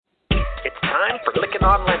time for Lykken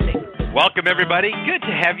on Lending. Welcome, everybody. Good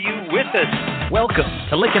to have you with us. Welcome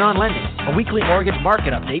to Lykken on Lending, a weekly mortgage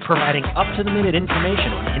market update providing up-to-the-minute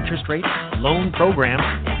information on interest rates, loan programs,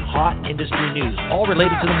 and hot industry news, all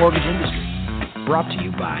related to the mortgage industry. Brought to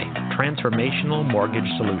you by Transformational Mortgage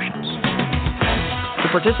Solutions.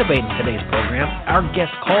 To participate in today's program, our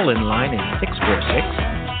guest call-in line is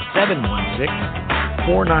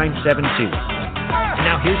 646-716-4972. And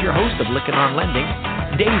now here's your host of Lykken on Lending,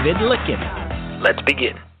 David Lykken. Let's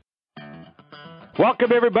begin.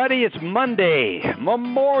 Welcome, everybody. It's Monday,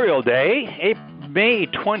 Memorial Day, May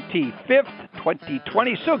 25th,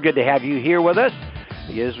 2020. So good to have you here with us.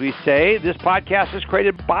 As we say, this podcast is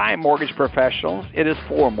created by mortgage professionals. It is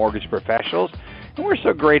for mortgage professionals. And we're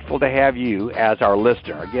so grateful to have you as our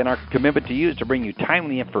listener. Again, our commitment to you is to bring you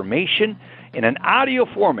timely information in an audio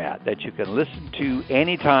format that you can listen to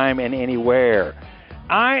anytime and anywhere.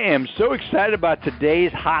 I am so excited about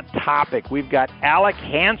today's hot topic. We've got Alec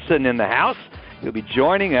Hanson in the house. He'll be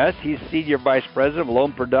joining us. He's Senior Vice President of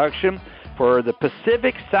Loan Production for the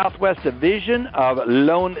Pacific Southwest Division of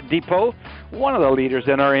Loan Depot, one of the leaders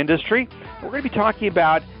in our industry. We're going to be talking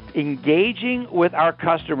about engaging with our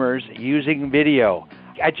customers using video.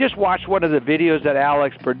 I just watched one of the videos that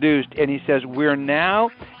Alex produced, and he says we're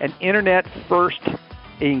now an internet-first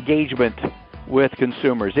engagement with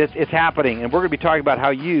consumers. It's happening, and we're going to be talking about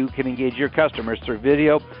how you can engage your customers through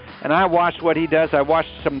video. And I watched what he does. I watched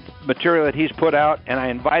some material that he's put out, and I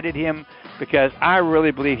invited him because I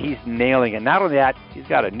really believe he's nailing it. Not only that, he's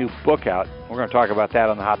got a new book out. We're going to talk about that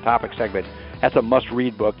on the Hot Topic segment. That's a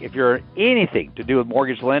must-read book. If you're anything to do with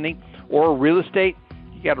mortgage lending or real estate,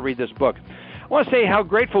 you got to read this book. I want to say how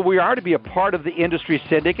grateful we are to be a part of the Industry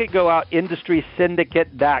Syndicate. Go out,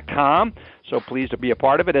 industrysyndicate.com. So pleased to be a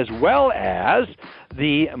part of it, as well as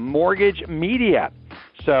the mortgage media.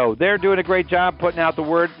 So they're doing a great job putting out the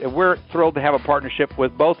word. We're thrilled to have a partnership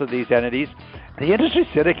with both of these entities. The Industry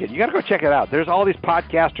Syndicate, you got to go check it out. There's all these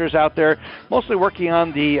podcasters out there, mostly working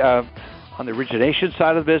on the origination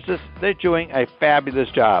side of the business. They're doing a fabulous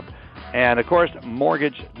job. And, of course,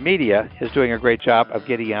 mortgage media is doing a great job of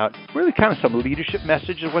getting out really kind of some leadership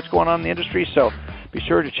message of what's going on in the industry. So be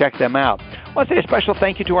sure to check them out. I want to say a special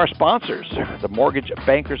thank you to our sponsors, the Mortgage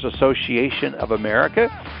Bankers Association of America.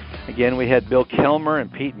 Again, we had Bill Kilmer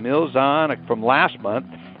and Pete Mills on from last month.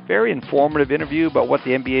 Very informative interview about what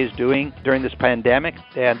the MBA is doing during this pandemic,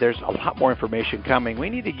 and there's a lot more information coming. We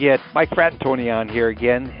need to get Mike Fratantoni on here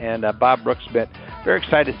again, and Bob Brooks-Smith. Very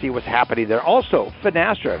excited to see what's happening there. Also,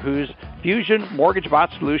 Finastra, whose Fusion Mortgage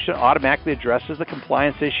Bot solution automatically addresses the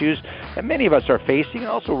compliance issues that many of us are facing. It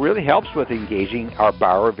also really helps with engaging our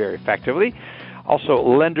borrower very effectively. Also,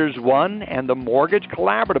 Lenders One and the Mortgage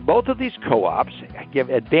Collaborative. Both of these co-ops give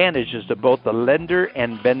advantages to both the lender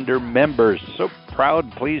and vendor members. So proud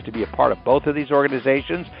and pleased to be a part of both of these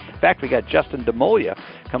organizations. In fact, we got Justin DeMolia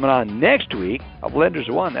coming on next week of Lenders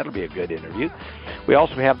One. That'll be a good interview. We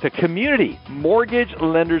also have the Community Mortgage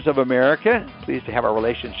Lenders of America. Pleased to have a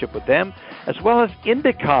relationship with them, as well as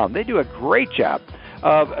Indicom. They do a great job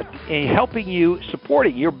of helping you,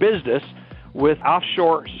 supporting your business with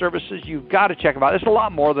offshore services. You've got to check them out. There's a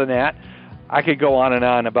lot more than that. I could go on and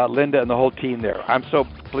on about Linda and the whole team there. I'm so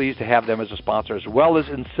pleased to have them as a sponsor, as well as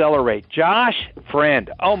Accelerate. Josh Friend,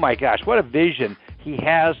 oh my gosh, what a vision he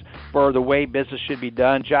has for the way business should be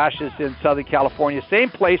done. Josh is in Southern California, same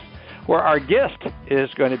place where our guest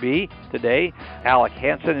is going to be today. Alec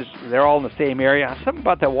Hanson, they're all in the same area. Something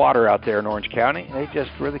about that water out there in Orange County. They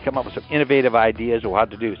just really come up with some innovative ideas of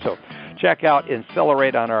what to do. So check out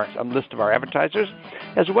Accelerate on our list of our advertisers,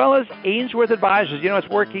 as well as Ainsworth Advisors. You know, it's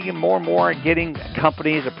working more and more and getting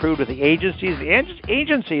companies approved with the agencies. The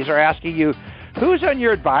agencies are asking you, who's on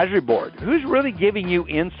your advisory board? Who's really giving you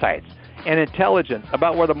insights and intelligence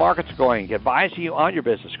about where the market's going, advising you on your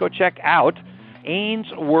business? Go check out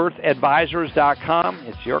AinsworthAdvisors.com.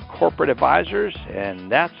 It's your corporate advisors,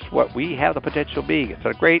 and that's what we have the potential being. It's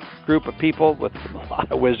a great group of people with a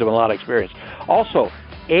lot of wisdom and a lot of experience. Also,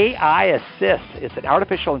 AI Assist. It's an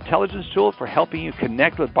artificial intelligence tool for helping you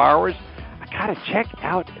connect with borrowers. I got to check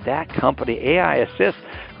out that company, AI Assist.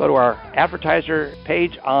 Go to our advertiser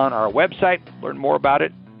page on our website. Learn more about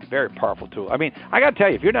it. Very powerful tool. I mean, I got to tell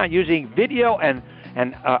you, if you're not using video and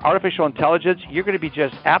artificial intelligence, you're going to be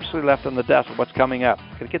just absolutely left on the dust of what's coming up.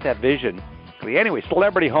 Going to get that vision. Anyway,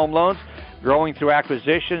 Celebrity Home Loans, growing through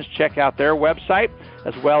acquisitions. Check out their website.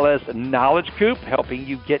 as well as Knowledge Coop, helping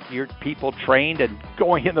you get your people trained and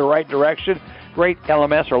going in the right direction. Great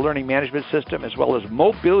LMS or learning management system, as well as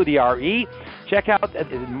Mobility RE. Check out the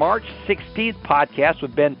March 16th podcast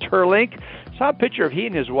with Ben Terlink. Saw a picture of he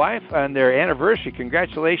and his wife on their anniversary.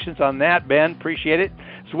 Congratulations on that, Ben. Appreciate it.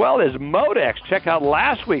 As well as Modex. Check out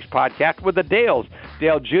last week's podcast with the Dales,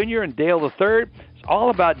 Dale Jr. and Dale III. It's all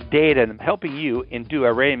about data and helping you and do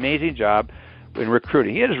a really amazing job in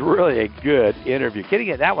recruiting. It is really a good interview.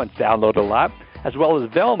 Getting that one's downloaded a lot. As well as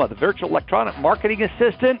Velma, the virtual electronic marketing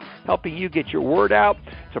assistant, helping you get your word out.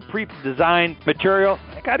 It's a pre-designed material.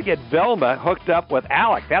 I got to get Velma hooked up with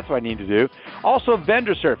Alec. That's what I need to do. Also,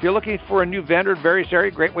 VendorSurf. If you're looking for a new vendor in various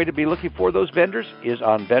areas, great way to be looking for those vendors is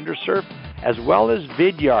on VendorSurf, as well as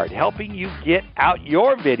Vidyard, helping you get out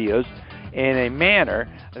your videos in a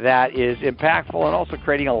manner that is impactful and also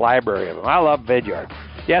creating a library of them. I love Vidyard.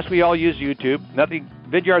 Yes, we all use YouTube.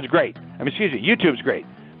 Vidyard's great. YouTube's great.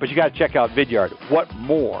 But you got to check out Vidyard, what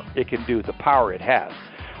more it can do, the power it has.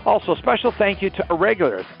 Also, special thank you to our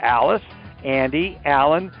regulars, Alice, Andy,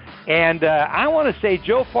 Allen, and I want to say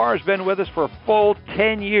Joe Farr has been with us for a full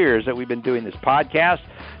 10 years that we've been doing this podcast.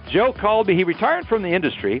 Joe called me. He retired from the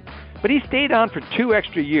industry, but he stayed on for 2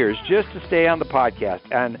 extra years just to stay on the podcast.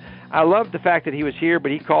 And I love the fact that he was here, but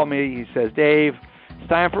he called me. He says, Dave, it's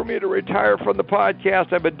time for me to retire from the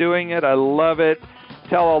podcast. I've been doing it. I love it.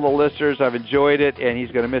 Tell all the listeners I've enjoyed it, and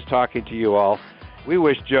he's going to miss talking to you all. We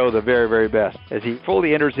wish Joe the very, very best as he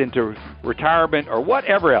fully enters into retirement or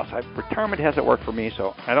whatever else. Retirement hasn't worked for me,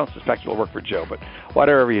 so I don't suspect it'll work for Joe, but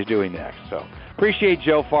whatever he's doing next. So appreciate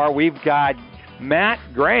Joe Farr. We've got Matt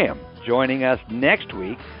Graham joining us next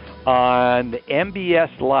week on the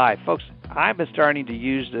MBS Live. Folks, I've been starting to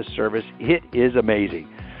use this service. It is amazing.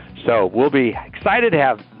 So we'll be excited to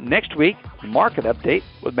have next week market update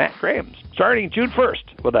with Matt Graham starting June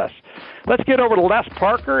 1st with us. Let's get over to Les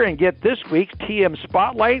Parker and get this week's TM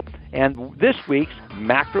Spotlight and this week's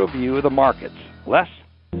macro view of the markets. Les?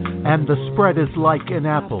 And the spread is like an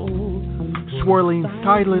apple, swirling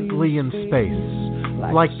silently in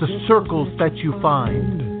space, like the circles that you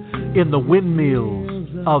find in the windmills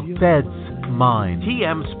of Fed's mind.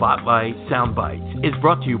 TM Spotlight Soundbites is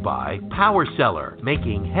brought to you by Power Seller,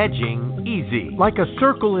 making hedging easy. Like a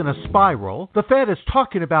circle in a spiral, the Fed is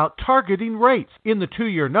talking about targeting rates in the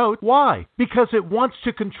 2-year note. Why? Because it wants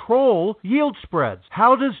to control yield spreads.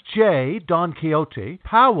 How does J. Don Quixote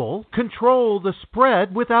Powell control the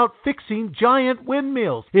spread without fixing giant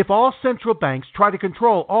windmills? If all central banks try to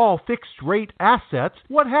control all fixed rate assets,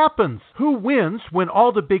 what happens? Who wins when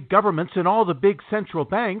all the big governments and all the big central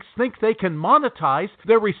banks think they can monetize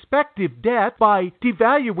their respective debt by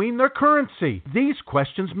devaluing their currency? These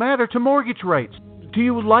questions matter to mortgage rates. Do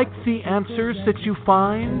you like the answers that you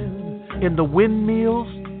find in the windmills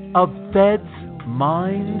of Fed's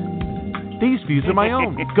mind? These views are my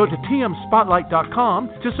own. Go to TMSpotlight.com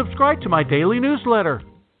to subscribe to my daily newsletter.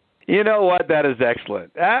 You know what? That is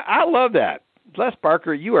excellent. I love that. Les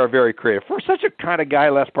Parker, you are very creative. For such a kind of guy,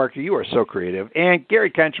 Les Parker, you are so creative. And Gary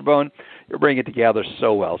Countrybones, you're bringing it together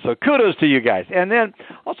so well. So kudos to you guys. And then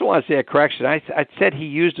also want to say a correction. I said he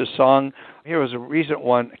used a song. Here was a recent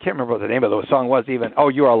one. I can't remember what the name of the song was even. Oh,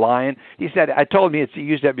 You're a Lion. He said, I told me he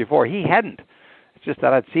used that before. He hadn't. It's just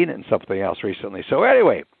that I'd seen it in something else recently. So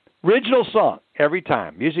anyway, original song every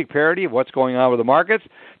time. Music parody of what's going on with the markets.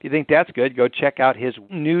 If you think that's good, go check out his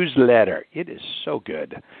newsletter. It is so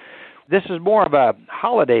good. This is more of a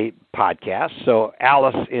holiday podcast, so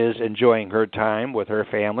Alice is enjoying her time with her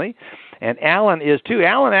family, and Allen is too.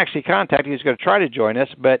 Allen actually contacted me. He's going to try to join us,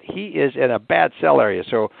 but he is in a bad cell area,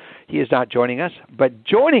 so he is not joining us. But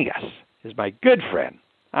joining us is my good friend.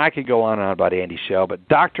 I could go on and on about Andy Schell, but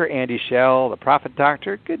Dr. Andy Schell, the Prophet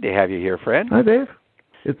Doctor, good to have you here, friend. Hi, Dave.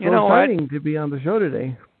 It's so exciting to be on the show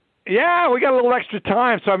today. Yeah, we got a little extra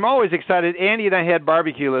time, so I'm always excited. Andy and I had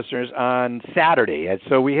barbecue listeners on Saturday, and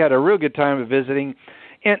so we had a real good time of visiting.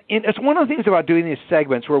 And it's one of the things about doing these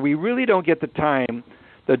segments where we really don't get the time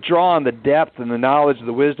to draw on the depth and the knowledge and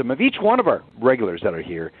the wisdom of each one of our regulars that are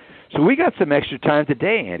here. So we got some extra time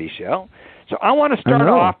today, Andy Schell. So I want to start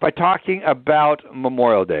off by talking about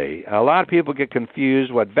Memorial Day. A lot of people get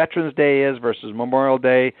confused what Veterans Day is versus Memorial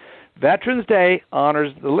Day. Veterans Day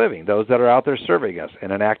honors the living, those that are out there serving us on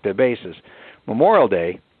an active basis. Memorial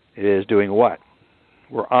Day is doing what?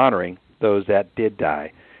 We're honoring those that did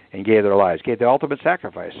die and gave their lives, gave the ultimate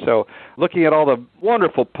sacrifice. So looking at all the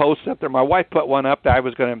wonderful posts up there, my wife put one up. I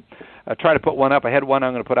was going to try to put one up. I had one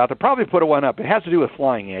I'm going to put out there. Probably put one up. It has to do with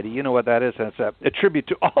flying, Andy. You know what that is. And it's a tribute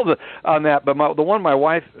to all on that. But the one my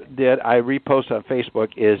wife did, I reposted on Facebook,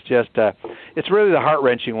 is just, it's really the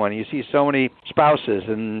heart-wrenching one. You see so many spouses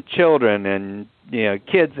and children and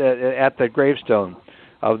kids at the gravestone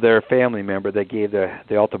of their family member that gave the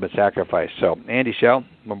ultimate sacrifice. So, Andy Schell,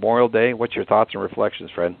 Memorial Day, what's your thoughts and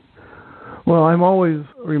reflections, friend? Well, I'm always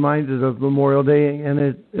reminded of Memorial Day, and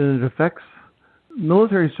it affects,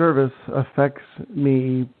 military service affects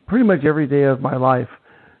me pretty much every day of my life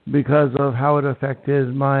because of how it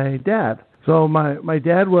affected my dad. So my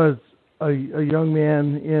dad was a young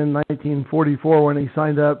man in 1944 when he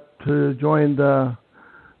signed up to join the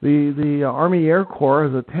Army Air Corps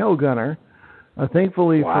as a tail gunner.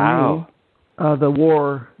 Thankfully for me, the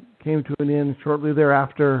war came to an end shortly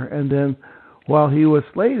thereafter, and then while he was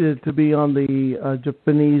slated to be on the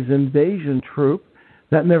Japanese invasion troop,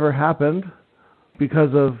 that never happened because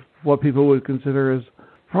of what people would consider as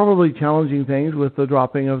probably challenging things with the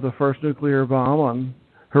dropping of the first nuclear bomb on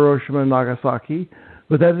Hiroshima and Nagasaki.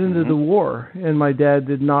 But that ended the war, and my dad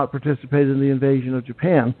did not participate in the invasion of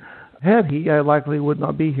Japan. Had he, I likely would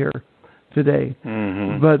not be here today.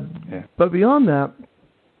 But beyond that,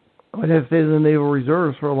 my dad stayed in the Naval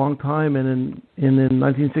Reserves for a long time, and in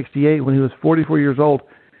 1968, when he was 44 years old,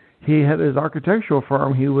 he had his architectural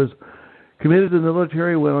firm. He was committed to the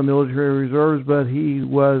military, went on military reserves, but he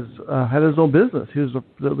was had his own business. He was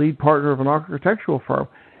the lead partner of an architectural firm.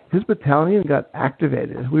 His battalion got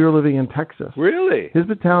activated. We were living in Texas. Really? His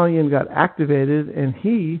battalion got activated, and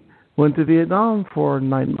he went to Vietnam for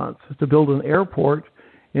 9 months to build an airport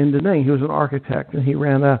in Da Nang. He was an architect, and he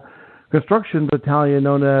ran a construction battalion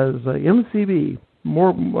known as MCB,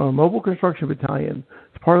 Mobile Construction Battalion.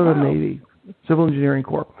 It's part of the Navy, Civil Engineering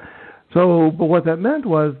Corps. So, but what that meant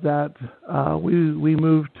was that we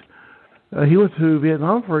moved. He went to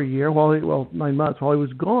Vietnam for a year, 9 months. While he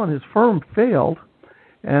was gone, his firm failed,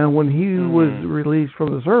 and when he was released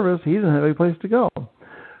from the service, he didn't have any place to go.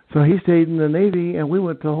 So he stayed in the Navy, and we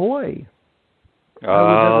went to Hawaii.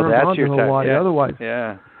 Oh, that's your Hawaii time. otherwise.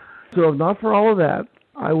 Yeah. So if not for all of that,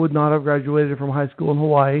 I would not have graduated from high school in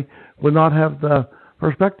Hawaii, would not have the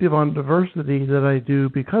perspective on diversity that I do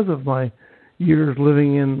because of my years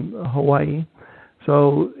living in Hawaii.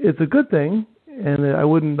 So it's a good thing, and I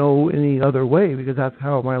wouldn't know any other way because that's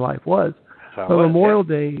how my life was. But Memorial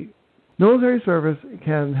Day, military service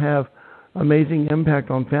can have amazing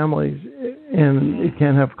impact on families, and it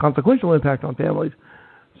can have consequential impact on families.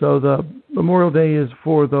 So the Memorial Day is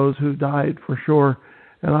for those who died, for sure.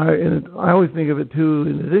 And I always think of it, too,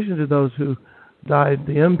 in addition to those who died,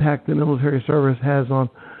 the impact the military service has on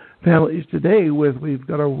families today. We've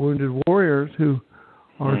got our wounded warriors who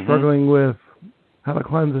are struggling with how to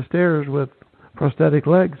climb the stairs with prosthetic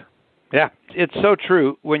legs. Yeah, it's so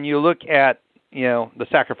true. When you look at, the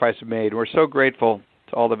sacrifice made, we're so grateful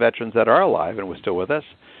to all the veterans that are alive and were still with us.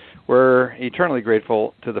 We're eternally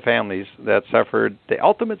grateful to the families that suffered the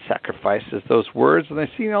ultimate sacrifice, as those words, and they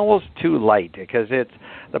seem almost too light because it's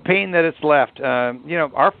the pain that it's left.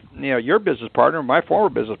 Your business partner, my former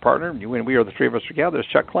business partner, when we were the three of us together, is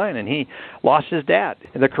Chuck Klein, and he lost his dad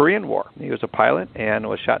in the Korean War. He was a pilot and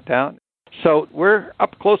was shot down. So we're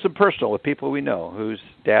up close and personal with people we know whose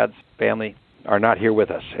dad's family are not here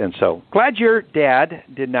with us. And so glad your dad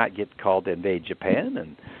did not get called to invade Japan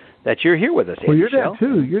and that you're here with us. Well, your dad,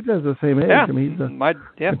 too. Your dad's the same age. Yeah, I mean, he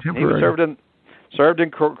served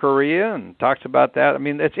in Korea and talks about that. I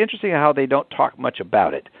mean, it's interesting how they don't talk much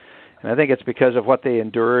about it. And I think it's because of what they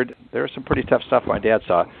endured. There was some pretty tough stuff my dad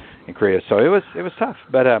saw in Korea. So it was tough.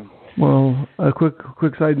 But well, a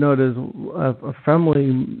quick side note is a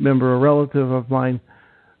family member, a relative of mine,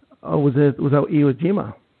 was at Iwo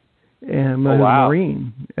Jima, and was a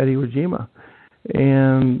Marine at Iwo Jima.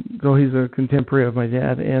 And so he's a contemporary of my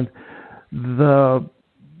dad. And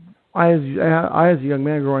I, as a young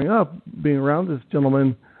man growing up, being around this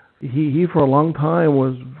gentleman, he for a long time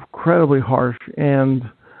was incredibly harsh and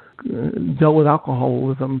dealt with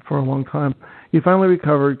alcoholism for a long time. He finally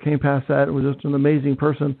recovered, came past that, and was just an amazing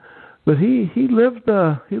person. But he lived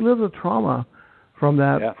the trauma from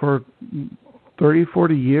that for 30,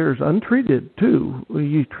 40 years, untreated too.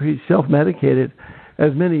 He self-medicated,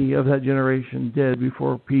 as many of that generation did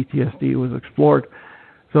before PTSD was explored.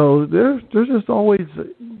 So there's just always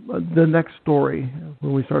the next story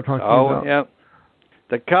when we start talking about. Oh, yeah.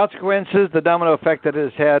 The consequences, the domino effect that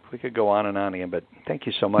it has had. We could go on and on again, but thank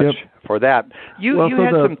you so much for that. You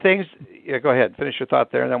had some things. Yeah, go ahead. Finish your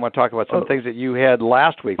thought there, and then I want to talk about some things that you had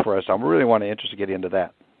last week for us. I really want to get into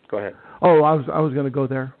that. Go ahead. Oh, I was going to go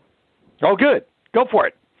there. Oh, good. Go for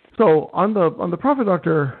it. So on the Prophet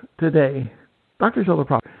Doctor today, Dr. Schell the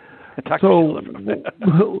Prophet. Dr. Schell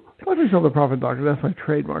the Prophet Doctor, that's my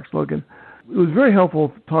trademark slogan. It was very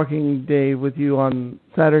helpful talking, Dave, with you on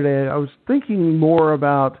Saturday. I was thinking more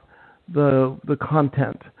about the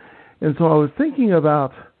content. And so I was thinking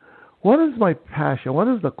about what is my passion? What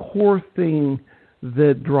is the core thing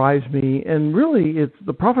that drives me? And really, it's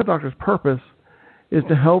the Profit Doctor's purpose is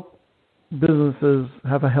to help businesses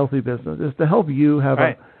have a healthy business. Is to help you have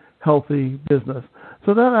a healthy business.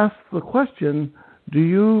 So that asks the question, do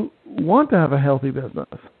you want to have a healthy business?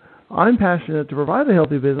 I'm passionate to provide a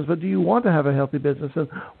healthy business, but do you want to have a healthy business? And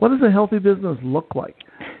what does a healthy business look like?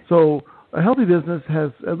 So a healthy business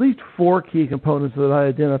has at least 4 key components that I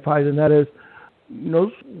identified, and that is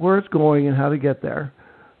knows where it's going and how to get there.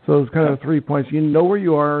 So it's kind of 3 points. You know where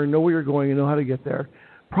you are, know where you're going, and know how to get there.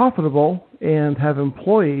 Profitable, and have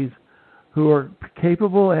employees who are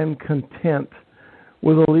capable and content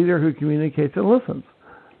with a leader who communicates and listens.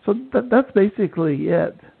 So that's basically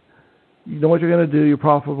it. You know what you're going to do, you're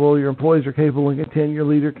profitable, your employees are capable and content, your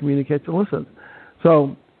leader communicates and listens.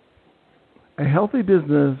 So a healthy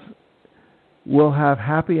business will have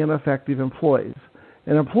happy and effective employees.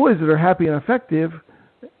 And employees that are happy and effective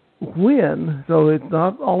win. So it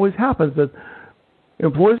not always happens, but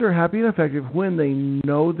employees are happy and effective when they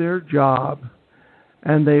know their job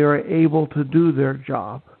and they are able to do their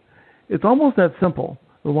job. It's almost that simple.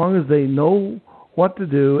 As long as they know what to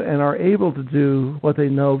do and are able to do what they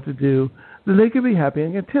know to do, then they can be happy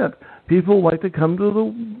and content. People like to come to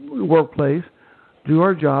the workplace, do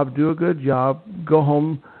our job, do a good job, go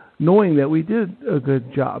home knowing that we did a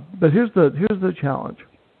good job. But here's the challenge.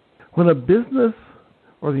 When a business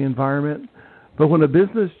or the environment, but when a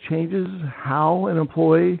business changes how an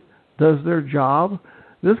employee does their job,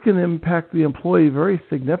 this can impact the employee very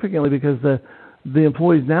significantly because the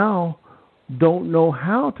employees now don't know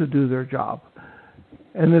how to do their job.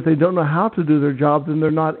 And if they don't know how to do their job, then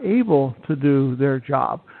they're not able to do their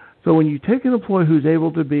job. So when you take an employee who's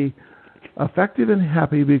able to be effective and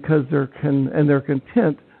happy because they're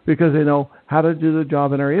content because they know how to do the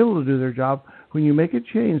job and are able to do their job, when you make a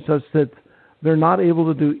change such that they're not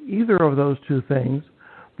able to do either of those two things,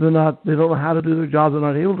 they don't know how to do their job, they're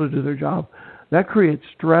not able to do their job, that creates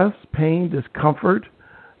stress, pain, discomfort.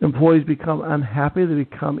 Employees become unhappy, they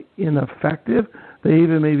become ineffective, they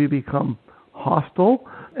even maybe become hostile,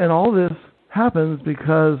 and all this happens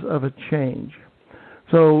because of a change.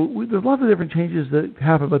 So there's lots of different changes that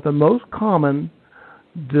happen, but the most common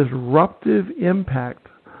disruptive impact,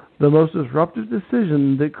 the most disruptive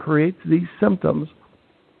decision that creates these symptoms,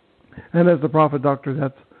 and as the Profit Doctor,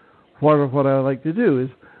 that's part of what I like to do, is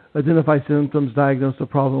identify symptoms, diagnose the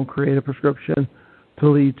problem, create a prescription to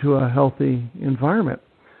lead to a healthy environment.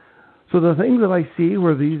 So the thing that I see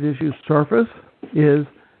where these issues surface is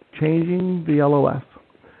changing the LOS.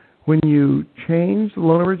 When you change the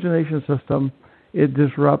loan origination system, it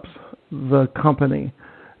disrupts the company.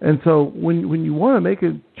 And so when you want to make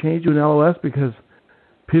a change to an LOS because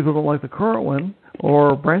people don't like the current one,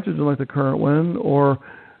 or branches don't like the current one, or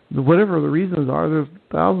whatever the reasons are, there's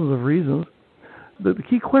thousands of reasons. The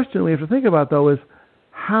key question we have to think about, though, is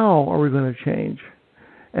how are we going to change?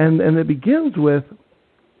 And it begins with,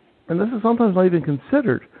 and this is sometimes not even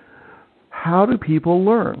considered, how do people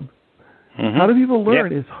learn? Mm-hmm. How do people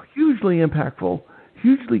learn is hugely impactful,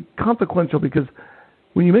 hugely consequential, because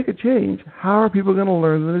when you make a change, how are people going to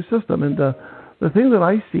learn the new system? And the thing that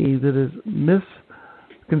I see that is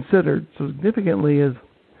misconsidered significantly is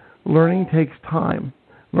learning takes time.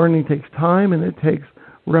 Learning takes time, and it takes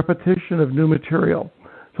repetition of new material.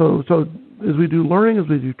 So as we do learning, as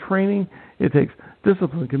we do training, it takes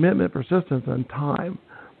discipline, commitment, persistence, and time.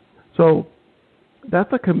 So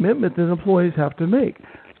that's a commitment that employees have to make.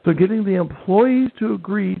 So getting the employees to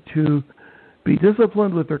agree to be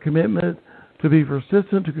disciplined with their commitment, to be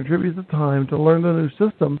persistent, to contribute the time, to learn the new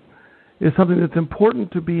system is something that's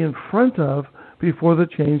important to be in front of before the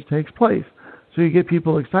change takes place. So you get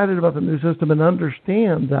people excited about the new system and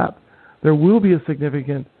understand that there will be a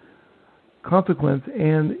significant consequence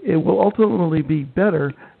and it will ultimately be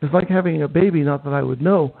better. It's like having a baby, not that I would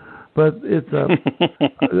know, but it's a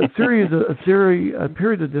period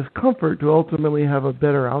of discomfort to ultimately have a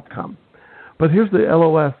better outcome. But here's the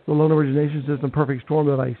LOS, the loan origination system perfect storm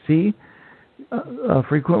that I see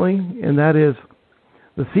frequently, and that is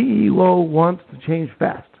the CEO wants to change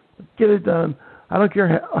fast. Get it done. I don't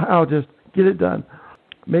care how, just get it done.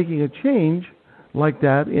 Making a change like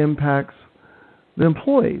that impacts the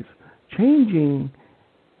employees. Changing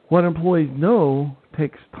what employees know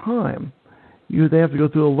takes time. They have to go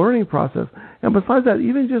through a learning process. And besides that,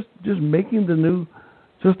 even just making the new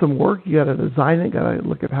system work, you got to design it, got to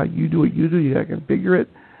look at how you do what you do, you got to configure it,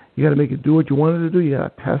 you got to make it do what you want it to do, you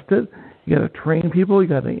got to test it, you got to train people, you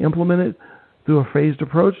got to implement it through a phased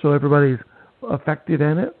approach so everybody's effective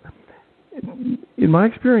in it. In my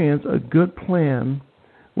experience, a good plan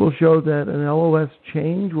will show that an LOS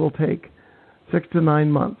change will take 6 to 9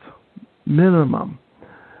 months. minimum.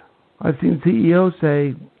 I've seen CEOs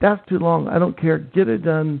say, that's too long, I don't care, get it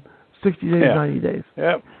done 60 days, 90 days.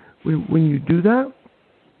 Yep. When you do that,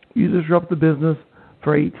 you disrupt the business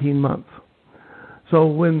for 18 months. So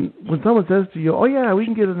when someone says to you, oh yeah, we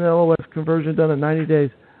can get an LOS conversion done in 90 days,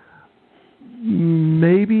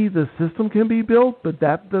 maybe the system can be built, but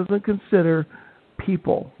that doesn't consider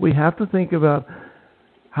people. We have to think about,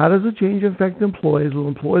 how does the change affect employees? Will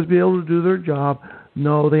employees be able to do their job?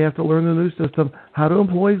 No, they have to learn the new system. How do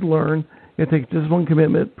employees learn? It takes discipline,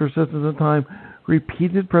 commitment, persistence of time,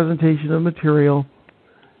 repeated presentation of material.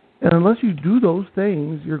 And unless you do those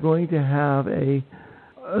things, you're going to have a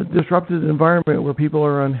disrupted environment where people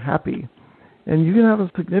are unhappy. And you can have a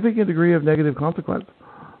significant degree of negative consequence.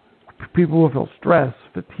 People will feel stressed,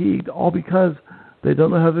 fatigued, all because they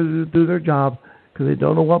don't know how to do their job, because they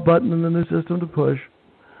don't know what button in the new system to push.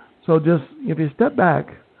 So just, if you step back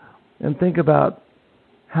and think about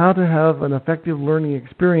how to have an effective learning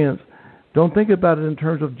experience, don't think about it in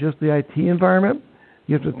terms of just the IT environment.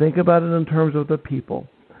 You have to think about it in terms of the people,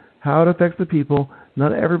 how it affects the people.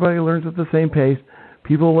 Not everybody learns at the same pace.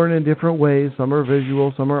 People learn in different ways. Some are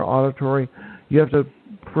visual, some are auditory. You have to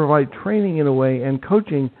provide training in a way and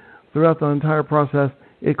coaching throughout the entire process.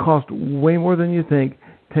 It costs way more than you think,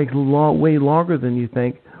 takes way longer than you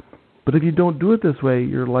think. But if you don't do it this way,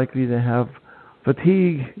 you're likely to have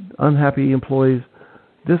fatigue, unhappy employees,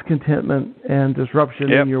 discontentment, and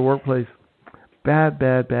disruption in your workplace. Bad,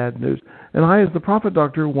 bad, bad news. And I, as the Profit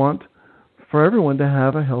Doctor, want for everyone to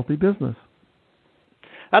have a healthy business.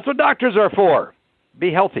 That's what doctors are for.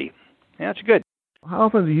 Be healthy. Yeah, that's good. How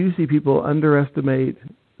often do you see people underestimate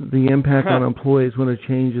the impact on employees when a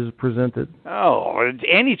change is presented? Oh,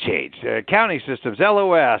 any change. Accounting systems,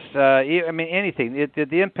 LOS, anything.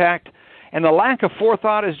 The impact and the lack of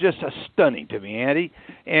forethought is just stunning to me, Andy.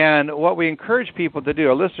 And what we encourage people to do,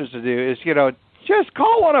 our listeners to do, is, just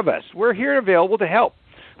call one of us. We're here available to help.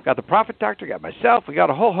 We've got the Profit Doctor, got myself, we got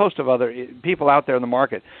a whole host of other people out there in the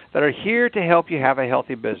market that are here to help you have a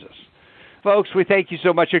healthy business. Folks, we thank you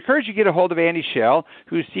so much. I encourage you to get a hold of Andy Schell,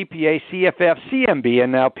 who's CPA, CFF, CMB,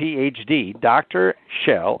 and now PhD. Dr.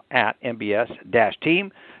 Schell at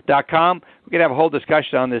MBS-team.com. We're going to have a whole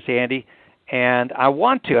discussion on this, Andy. And I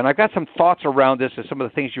want to, and I've got some thoughts around this and some of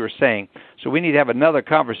the things you were saying. So we need to have another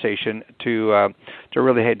conversation to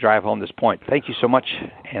really drive home this point. Thank you so much.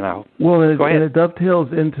 And go ahead. And it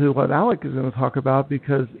dovetails into what Alec is going to talk about,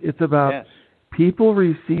 because it's about people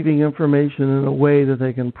receiving information in a way that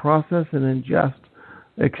they can process and ingest,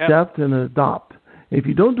 accept, and adopt. If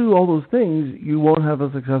you don't do all those things, you won't have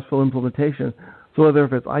a successful implementation. So whether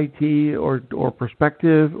if it's IT or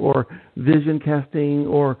perspective or vision casting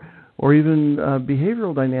or even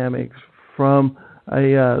behavioral dynamics from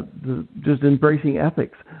just embracing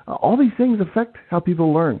ethics, all these things affect how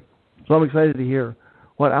people learn. So I'm excited to hear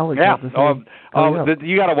what Alec has to say.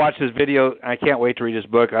 You got to watch this video. I can't wait to read his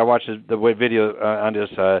book. I watched the video on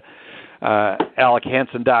this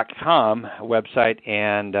AlecHanson.com website,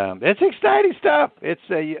 and it's exciting stuff. It's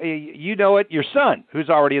your son, who's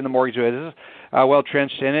already in the mortgage business, well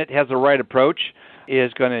trenched in it, has the right approach,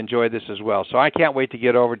 is going to enjoy this as well. So I can't wait to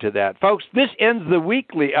get over to that. Folks, this ends the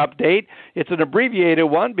weekly update. It's an abbreviated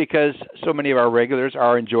one because so many of our regulars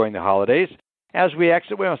are enjoying the holidays. As we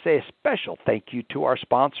exit, we want to say a special thank you to our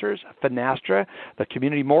sponsors, Finastra, the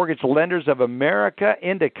Community Mortgage Lenders of America,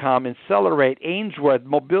 Indicom, Accelerate, Ainsworth,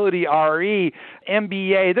 Mobility RE,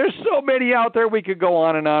 MBA. There's so many out there we could go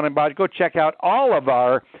on and on about. Go check out all of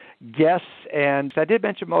our guests. And I did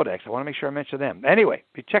mention Modex. I want to make sure I mention them. Anyway,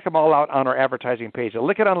 check them all out on our advertising page at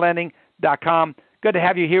LykkenOnLending.com. Good to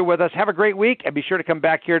have you here with us. Have a great week, and be sure to come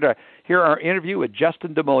back here to hear our interview with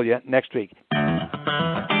Justin DeMolia next week.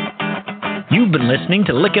 You've been listening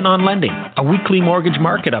to Lykken on Lending, a weekly mortgage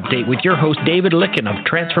market update with your host David Lykken of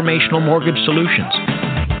Transformational Mortgage Solutions.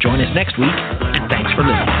 Join us next week, and thanks for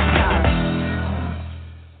listening.